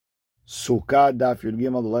Sukkah Daf Yud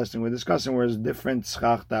Gimel, the last thing we're discussing, was different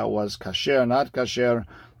schach that was kasher, not kasher.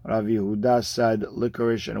 Rav Yehuda said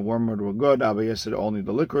licorice and wormwood were good. Abaye said only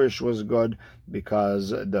the licorice was good because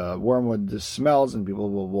the wormwood smells and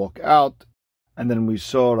people will walk out. And then we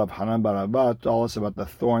saw Rav Hanan bar Abba tell us about the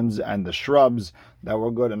thorns and the shrubs that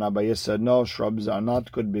were good. And Abaye said no, shrubs are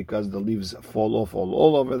not good because the leaves fall off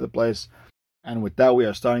all over the place. And with that, we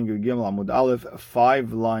are starting Yud Gimel Amud Aleph,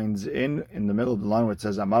 5 lines in the middle of the line where it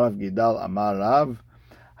says Amarav Gidal Amarav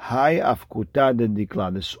Hai Afkuta de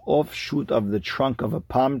Dikla, this offshoot of the trunk of a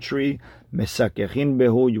palm tree, Mesakechin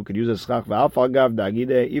Behu, you could use a schach V'afagav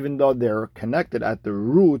Dagide, even though they're connected at the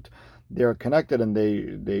root, they're connected and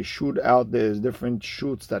they shoot out, there's different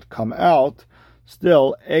shoots that come out.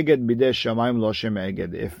 Still, Eged Bideh Shamayim Lo Shem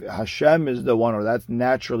Eged. If Hashem is the one, or that's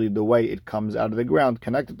naturally the way it comes out of the ground,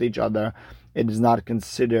 connected to each other, it is not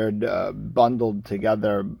considered bundled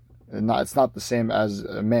together. It's not the same as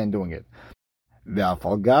a man doing it. And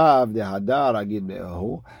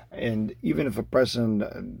even if a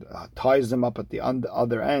person ties them up at the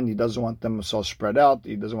other end, he doesn't want them so spread out.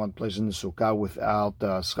 He doesn't want placing the sukkah without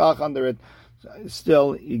schach under it.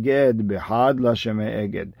 Still, Iged Behad Lashem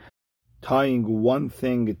Eged. Tying one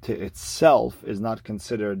thing to itself is not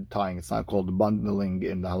considered tying. It's not called bundling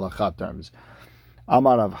in the halakha terms.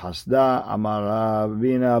 Amarav Hasda, Amarav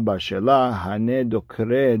Bina Bashela, Hane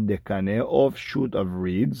Dokre Dekane, offshoot of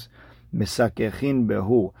reeds, Misakechin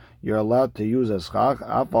Behu. You're allowed to use a schach,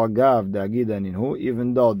 Afagav Dagida Ninhu,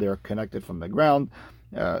 even though they're connected from the ground.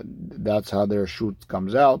 That's how their shoot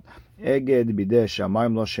comes out. Eged Bideh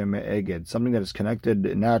Shamayim Lo Sheme Eged. Something that is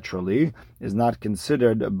connected naturally is not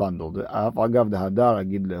considered bundled. Afagav Dahadar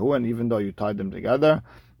Agid Lehu, and even though you tie them together,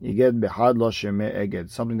 Iged Behad Lo Sheme Eged.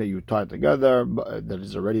 Something that you tie together, that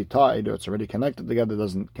is already tied, or it's already connected together,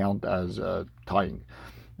 doesn't count as tying,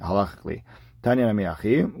 halachically. Tanya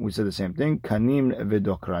Namiachi, we said the same thing. Kanim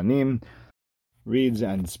Vedokranim, reeds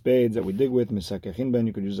and spades that we dig with. Misakechin Ben,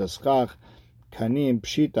 you could use a schach. Kanim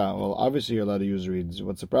Pshita, well, obviously you're allowed to use reeds.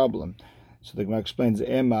 What's the problem? So the Gemara explains,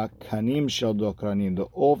 Ema Kanim Shel Dokranim, the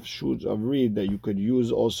offshoots of reed that you could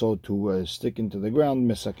use also to stick into the ground.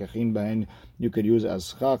 Misakechin Ben, you could use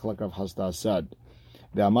as schach, like Rav Hasda said.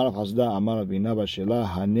 The Amar of Hasda, Amar of Inaba Shela,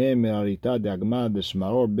 Hane Merarita Dagma, the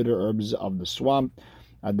smaror, bitter herbs of the swamp.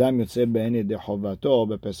 Adam Yotzeh Beheni de Chovato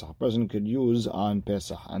bePesach. Person could use on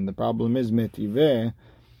Pesach. And the problem is, Metiveh,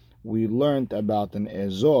 we learned about an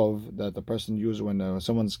ezov that the person uses when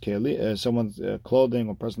someone's clothing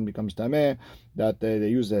or person becomes tameh, that they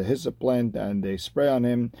use a hyssop plant and they spray on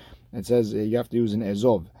him. It says you have to use an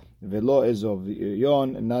ezov. Velo ezov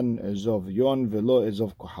yon, not an ezov yon. Velo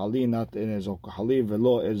ezov kohali, not an ezov kohali.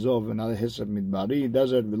 Velo ezov, not a hyssop midbari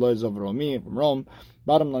desert. Velo ezov romi from Rome.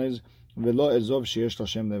 Bottom line is, Velo ezov sheyesh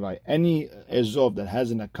l'Hashem levai. Any ezov that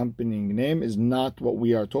has an accompanying name is not what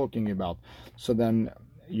we are talking about. So then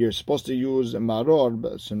you're supposed to use maror,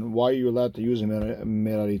 but so why are you allowed to use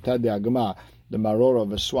merarita de agma, the maror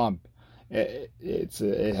of a swamp? It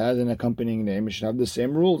has an accompanying name. It should have the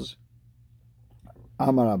same rules.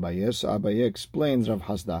 Amar Abaye, so Abaye explains Rav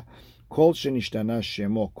Hasda, Kol shenishtana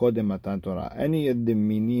shemo kodem matan Torah. Any of the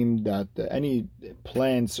minim that any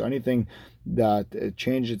plants or anything that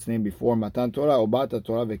changed its name before matan Torah, obata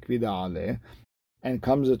Torah vekvida aleh, and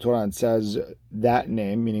comes the Torah and says that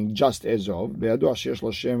name, meaning just Ezov,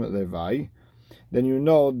 then you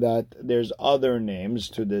know that there's other names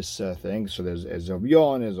to this thing. So there's Ezov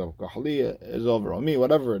Yon, Ezov Kahli, Ezov Romi,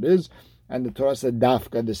 whatever it is. And the Torah said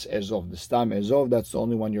Dafka, this Ezov, the Stam Ezov, that's the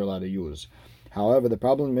only one you're allowed to use. However, the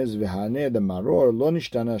problem is, Vihane, the Maror, Lo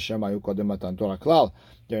Nishtana Shemayu Kodem Matan Torah Klal.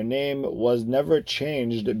 Their name was never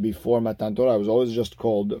changed before Matan Torah. It was always just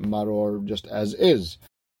called Maror, just as is.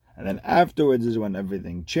 And then afterwards is when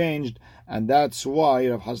everything changed, and that's why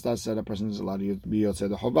Rav Hasda said a person is allowed to be Yotzei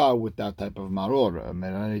the Chova with that type of maror,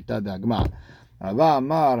 merarita dagma. Rava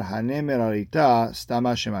Amar Hane merarita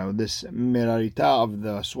stama shemai. This merarita of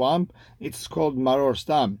the swamp, it's called maror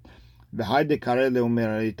stam. V'hayde karele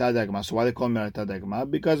merarita dagma. So why they call merarita dagma?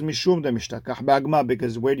 Because mishum de mishtakach bagma.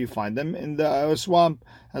 Because where do you find them? In the swamp.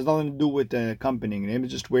 Has nothing to do with the accompanying name.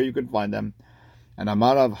 It's just where you could find them. And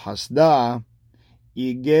Amar Rav Hasda,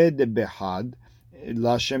 Iged behad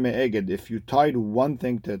la sheme eged. If you tied one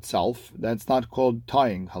thing to itself, that's not called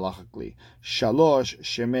tying halachically. Shalosh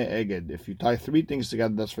sheme eged. If you tie 3 things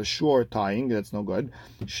together, that's for sure tying. That's no good.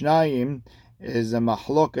 Shnayim is a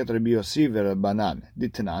mahloket Rabbi Yossi v'Rabbanan.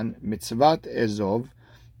 Ditnan mitzvat ezov.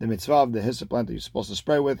 The mitzvah of the hyssop plant that you're supposed to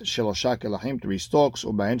spray with. Shelosha kelachim, 3 stalks.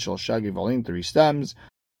 Ubayin shelosha givalim, 3 stems.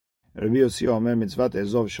 Rabbi Yossi Omer mitzvat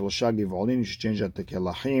ezov shlosha givolin. You should change that to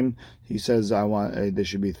kelachim. He says I want there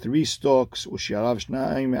should be 3 stalks. Ushiyarav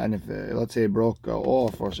shnaim, and if let's say it broke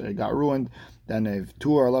off or it got ruined, then if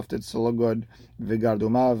 2 are left, it's still good.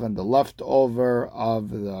 Vigardumav, and the leftover of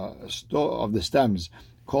the stems,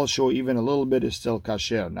 kol shu, even a little bit, is still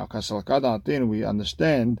kasher. Now kasalkadatin, we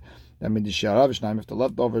understand that midishiyarav shnaim, if the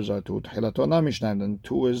leftovers are 2, tchilato nami shnaim, then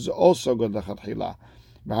 2 is also good lechatchila.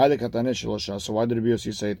 So why did Rabbi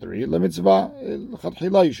Yossi say 3?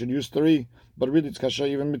 Lemitzvah, you should use 3, but really it's kasher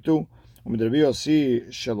even with 2. And if Rabbi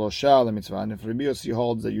Yossi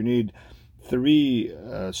holds that you need 3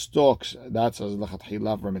 stalks, that's as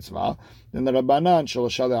lechatchila for mitzvah, then the Rabbanan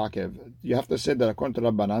shelosha le'akev. You have to say that according to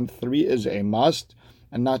Rabbanan, 3 is a must,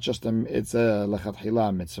 and not just it's a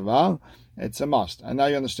lechatchila mitzvah. It's a must. And now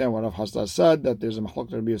you understand what Rav Hasda said, that there's a machlok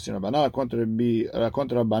to Rabbi Yossi and Rabbanan. According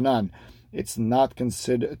to Rabbanan, it's not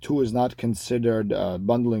considered, 2 is not considered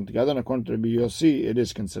bundling together, and according to Rabbi Yossi, it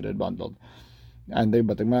is considered bundled. But the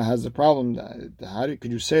Gemara has the problem. Could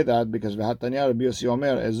you say that? Because v'hatanya Rabbi Yossi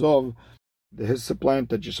Omer ezov, his supplant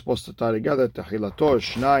that you're supposed to tie together, techilato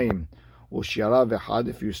shnaim u'shiyarav echad.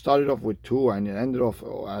 If you started off with 2 and you ended off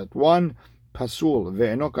at 1, pasul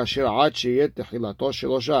ve'eno kasher ad sheyet techilato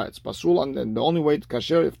shelosha. It's pasul, and the only way it's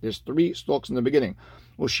kasher if there's 3 stalks in the beginning.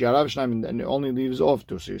 Ushiyarav shnaim, and it only leaves off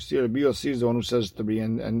 2. So you see, Rabbi Yossi is the one who says 3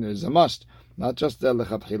 and is a must, not just the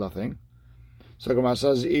lechatchila thing. So Gemara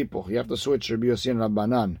says ipuch. You have to switch Rabbi Yossi and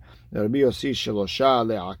Rabbanan. The Rabbi Yossi shelosha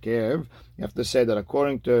le'akev. You have to say that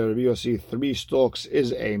according to Rabbi Yossi, 3 stalks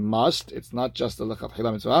is a must. It's not just the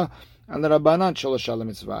lechatchila mitzvah. And the Rabbanan shelosha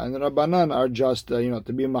le'mitzvah. And the Rabbanan are just to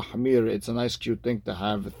be mahmir. It's a nice, cute thing to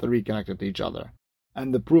have 3 connected to each other.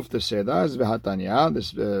 And the proof to say that is v'hatanya.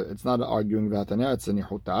 This it's not arguing v'hatanya. It's a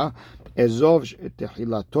nihuta. Ezov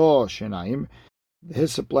techilato shenaim.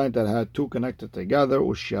 His supplant that had 2 connected together,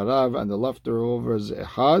 ushiyarav, and the leftovers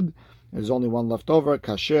echad, there's only 1 left over,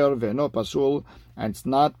 kasher ve'no pasul, and it's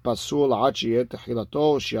not pasul ad sheyet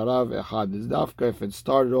techilato ushiyarav echad. It's dafka if it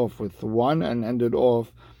started off with 1 and ended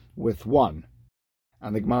off with 1.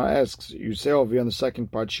 And the Gemara asks, you say over here in the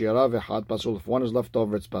second part, shiyarav echad pasul, if 1 is left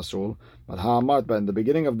over, it's pasul. But ha'amat, but in the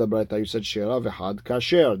beginning of the Braita, you said shiyarav echad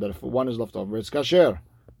kasher, that if 1 is left over, it's kasher.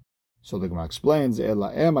 So the Gemara explains,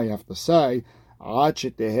 ela ema, you have to say, that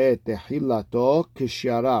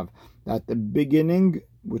the beginning,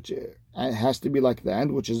 which has to be like the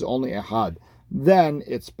end, which is only ehad, then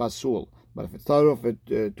it's pasul. But if it started off at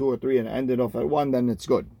 2 or 3 and ended off at 1, then it's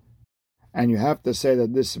good. And you have to say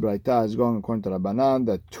that this braita is going according to Rabbanan,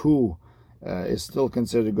 that 2 is still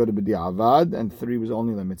considered good b'di'avad, and 3 was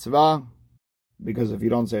only the mitzvah. Because if you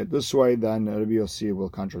don't say it this way, then Rabbi Yossi will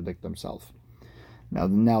contradict himself. Now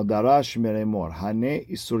darash meremor hane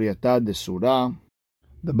isuriyata de surah.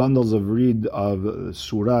 The bundles of reed of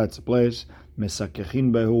surah, its place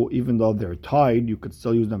mesakechin behu. Even though they're tied, you could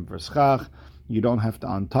still use them for schach. You don't have to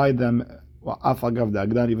untie them. Afagav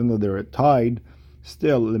dagdan, even though they're tied,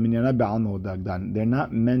 still leminyana be'almo dagdan. They're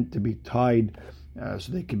not meant to be tied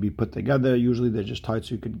so they can be put together. Usually they're just tied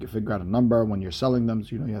so you could figure out a number when you're selling them.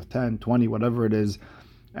 So you have 10, 20, whatever it is.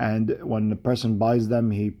 And when the person buys them,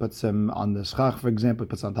 he puts them on the schach, for example,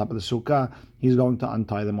 puts on top of the sukkah, he's going to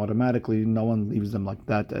untie them automatically. No one leaves them like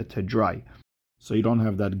that to dry. So you don't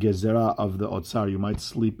have that gezerah of the otzar. You might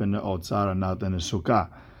sleep in the otzar and not in the sukkah.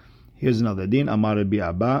 Here's another din. Amar Rabbi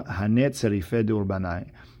Abba, hanet tzerife d'urbanai.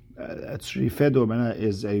 Tzerife d'urbanai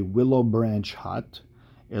is a willow branch hut.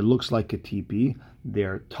 It looks like a teepee.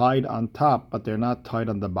 They're tied on top, but they're not tied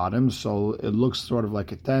on the bottom, so it looks sort of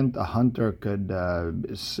like a tent. A hunter could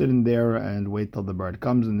sit in there and wait till the bird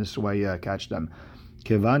comes, and this way catch them.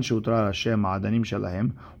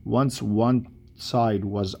 Once one side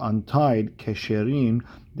was untied, kesherin,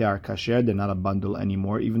 they are kasher, they're not a bundle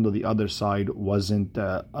anymore, even though the other side wasn't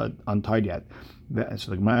untied yet.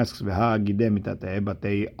 So the Gemara asks, but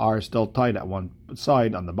they are still tied at one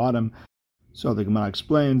side on the bottom. So the Gemara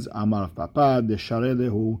explains, Amar of Papa, the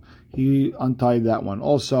Sharedehu, he untied that one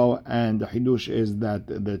also, and the Hidush is that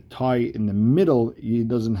the tie in the middle, he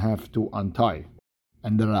doesn't have to untie.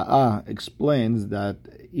 And the Ra'ah explains that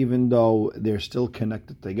even though they're still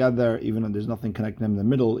connected together, even though there's nothing connecting them in the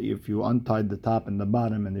middle, if you untied the top and the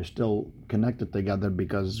bottom and they're still connected together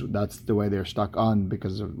because that's the way they're stuck on,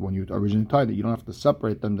 because of when you originally tied it, you don't have to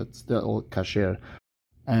separate them, that's still kasher.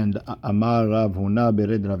 And Amar Rav Huna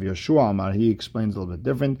Bered Rav Yoshua Amar, he explains a little bit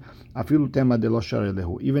different. Afilu tema de lo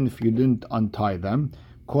sharedehu, even if you didn't untie them,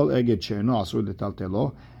 kol eged she'eno asur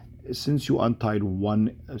letaltelo, since you untied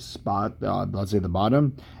one spot, let's say the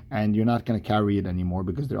bottom, and you're not going to carry it anymore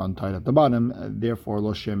because they're untied at the bottom, therefore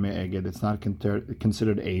lo sheme eged, it's not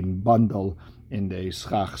considered a bundle in the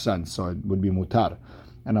schach sense, so it would be mutar.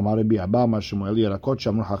 And Amar Rabbi Abba, Shmuel Yerakot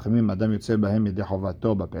Shamru Chachamim Adam Yotzei Bahem Yedei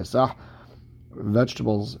Chovato BaPesach,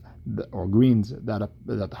 vegetables or greens that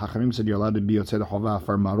Chachamim said you're allowed to be Yotzei Chova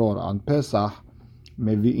for Maror on Pesach,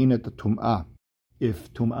 mevi'in et tum'ah.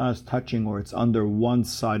 If tum'ah is touching or it's under one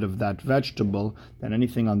side of that vegetable, then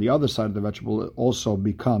anything on the other side of the vegetable also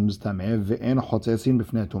becomes tameh. Ve'en chotzesin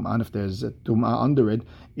b'fnei tum'ah. And if there's a tum'ah under it,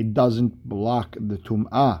 it doesn't block the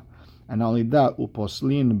tum'ah. And not only that,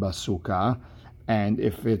 uposlin basukah. And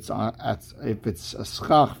if it's a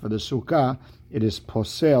schach for the sukkah, it is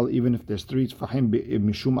posel even if there's 3 tefachim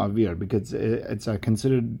mishum avir, because it's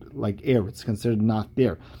considered like air. It's considered not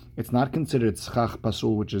there. It's not considered schach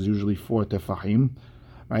pasul, which is usually 4 tefachim,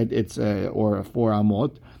 right? It's or 4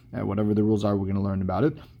 amot, whatever the rules are. We're going to learn about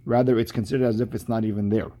it. Rather, it's considered as if it's not even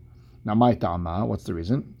there. Now, my ta'ama, what's the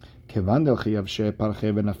reason? Since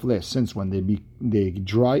when they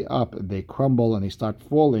dry up, they crumble and they start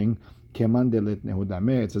falling.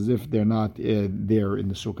 It's as if they're not there in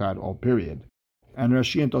the sukkah at all, period. And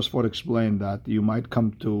Rashi and Tosfot explain that you might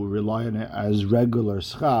come to rely on it as regular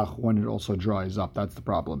schach when it also dries up. That's the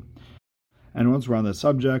problem. And once we're on the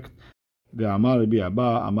subject, if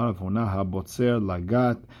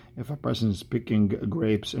a person is picking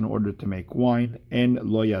grapes in order to make wine, en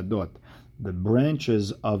lo yadot, the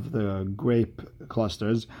branches of the grape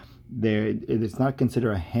clusters, it's not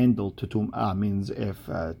considered a handle to tum'ah. Means if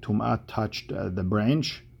tum'ah touched the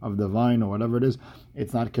branch of the vine or whatever it is,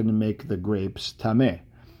 it's not going to make the grapes tameh.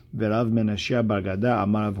 V'Rav Menashe bar Gada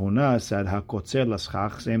Amar Rav Huna said hakotzer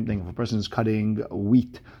l'schach. Same thing. If a person is cutting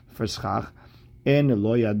wheat for schach, en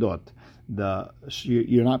lo yadot,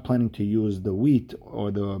 you're not planning to use the wheat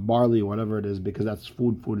or the barley or whatever it is because that's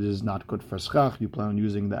food. Food is not good for schach. You plan on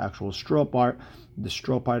using the actual straw part. The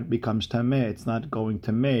straw part becomes tameh. It's not going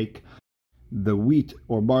to make the wheat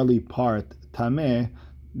or barley part tameh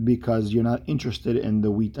because you're not interested in the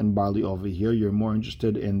wheat and barley over here. You're more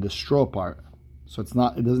interested in the straw part. So it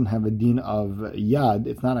doesn't have a din of yad.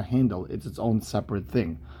 It's not a handle. It's its own separate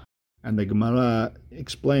thing. And the Gemara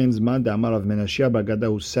explains, Man de Amar of Menashe bar Gada,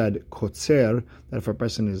 who said kotzer, that if a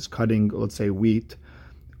person is cutting, let's say, wheat,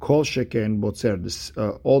 kol sheken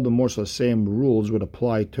botzer, all the more so same rules would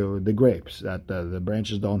apply to the grapes, that the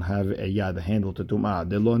branches don't have a yad, a handle to tum'ah.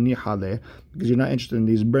 De lo nihale, because you're not interested in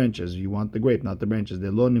these branches. You want the grape, not the branches. De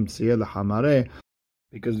lo nimtziyeh l'hamare,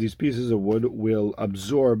 because these pieces of wood will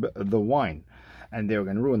absorb the wine, and they're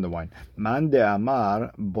going to ruin the wine. Man de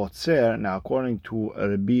Amar botzer, now according to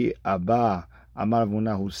Rabbi Abba Amar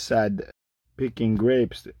Vuna, who said picking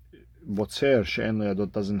grapes, botzer she'en lo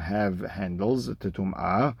yadot, doesn't have handles to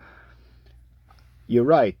tum'ah. You're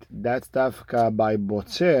right. That's dafka by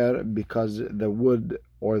botzer because the wood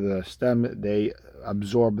or the stem, they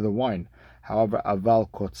absorb the wine. However, aval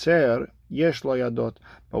kotzer yesh lo yadot.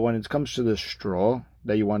 But when it comes to the straw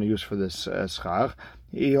that you want to use for this schach,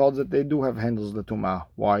 he holds that they do have handles to tum'ah.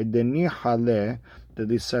 Why? Deni hale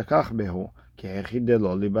dedisakach behu kehechi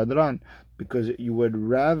delo libadran. Because you would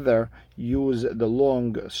rather use the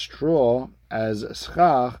long straw as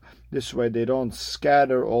schach. This way they don't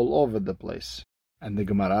scatter all over the place. And the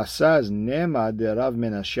Gemara says, Nema de Rav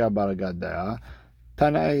Menashe bar Gada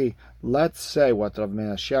Tanai. Let's say what Rav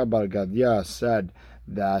Menashe bar Gada said,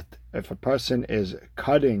 that if a person is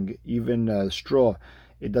cutting even straw,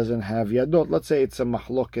 it doesn't have yadot. Let's say it's a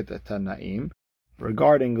mahloket Tanaim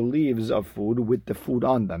regarding leaves of food with the food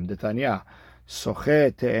on them. The Tanya.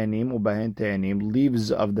 Soche te'enim ubahen te'enim,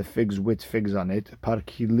 leaves of the figs with figs on it.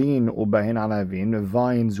 Parkilin ubahen anavin,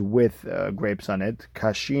 vines with grapes on it.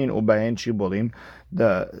 Kashin ubahen shibolim,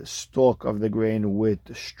 the stalk of the grain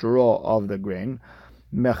with straw of the grain.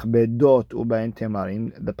 Mechbedot ubahen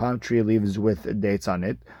temarin, the palm tree leaves with dates on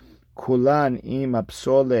it. Kulan im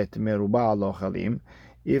apsolet meruba alochalim.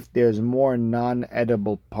 If there's more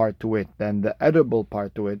non-edible part to it than the edible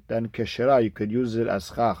part to it, then keshera, you could use it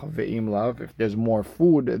as chach ve'im lav. If there's more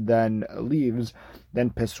food than leaves,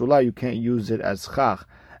 then pesula, you can't use it as chach.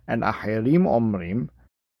 And ahirim omrim,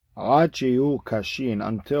 ad sheyu kashin,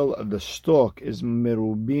 until the stalk is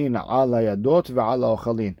merubin ala yadot ve'ala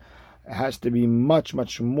ochalin. It has to be much,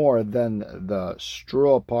 much more than the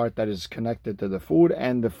straw part that is connected to the food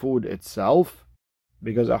and the food itself.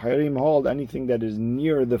 Because ahirim hold anything that is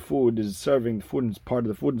near the food, is serving the food, and is part of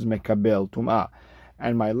the food, is mekabel tum'ah.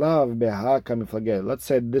 And my love behaka miflagel. Let's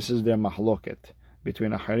say this is their mahloket.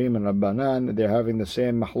 between Ahirim and Rabbanan. They're having the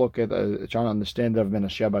same mahloket, trying to understand Rav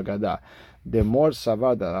Menashe Bagada. The more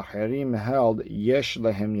savar that Ahirim held, yesh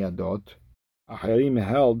lehem yadot. Ahirim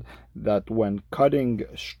held that when cutting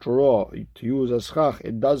straw to use as schach,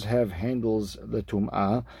 it does have handles the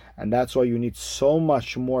tum'ah, and that's why you need so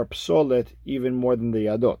much more psolet, even more than the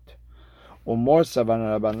yadot. Umor savar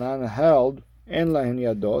Rabbanan held en lahen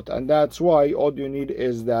yadot, and that's why all you need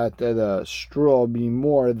is that the straw be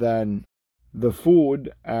more than the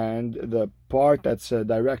food, and the part that's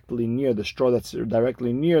directly near the straw that's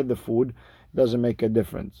directly near the food doesn't make a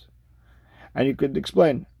difference. And you could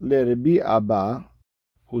explain Rabbi Abba,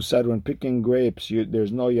 who said when picking grapes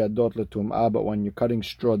there's no yadot letum'ah, but when you're cutting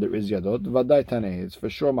straw there is yadot. Vaday Tanei, it's for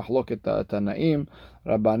sure mahloket Tanaim.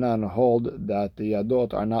 Rabbanan hold that the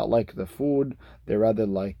yadot are not like the food; they're rather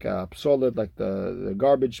like psolet, like the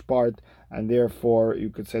garbage part, and therefore you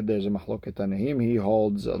could say there's a mahloket Tanaim. He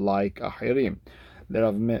holds like Ahirim. The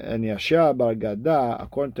Rav Menashe bar Gada,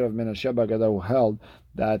 according to Rav Menashe bar Gada, who held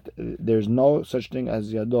that there's no such thing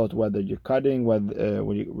as yadot, whether you're cutting, whether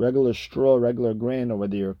regular straw, regular grain, or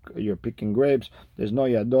whether you're picking grapes, there's no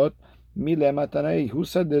yadot. Milema Tanai, who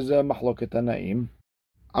said there's a mahloket Tanaim?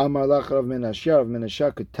 Amar lach Rav Menashe. Rav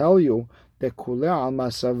Menashe could tell you that kule alma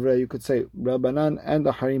savre. You could say Rabbanan and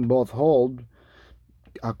the Harim both hold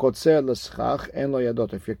hakotzer l'schach en lo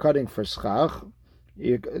yadot. If you're cutting for schach,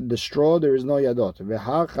 the straw, there is no yadot.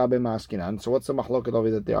 So what's the mahloket over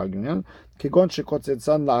that they're arguing?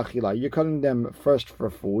 You're cutting them first for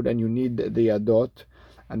food, and you need the yadot,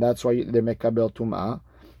 and that's why they make kabel tum'ah.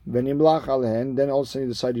 Then also you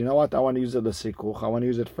decide, you know what, I want to use it l'sikuch, I want to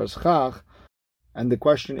use it for schach. And the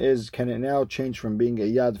question is, can it now change from being a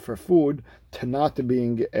yad for food to not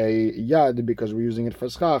being a yad because we're using it for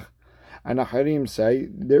schach? And Ahirim say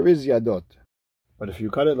there is yadot. But if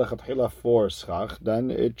you cut it lechatchila for schach,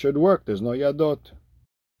 then it should work. There's no yadot.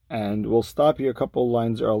 And we'll stop here a couple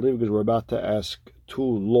lines early because we're about to ask two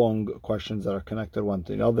long questions that are connected one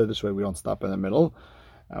to another. This way we don't stop in the middle.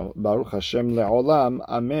 Baruch Hashem le'olam.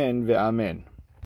 Amen ve'amen.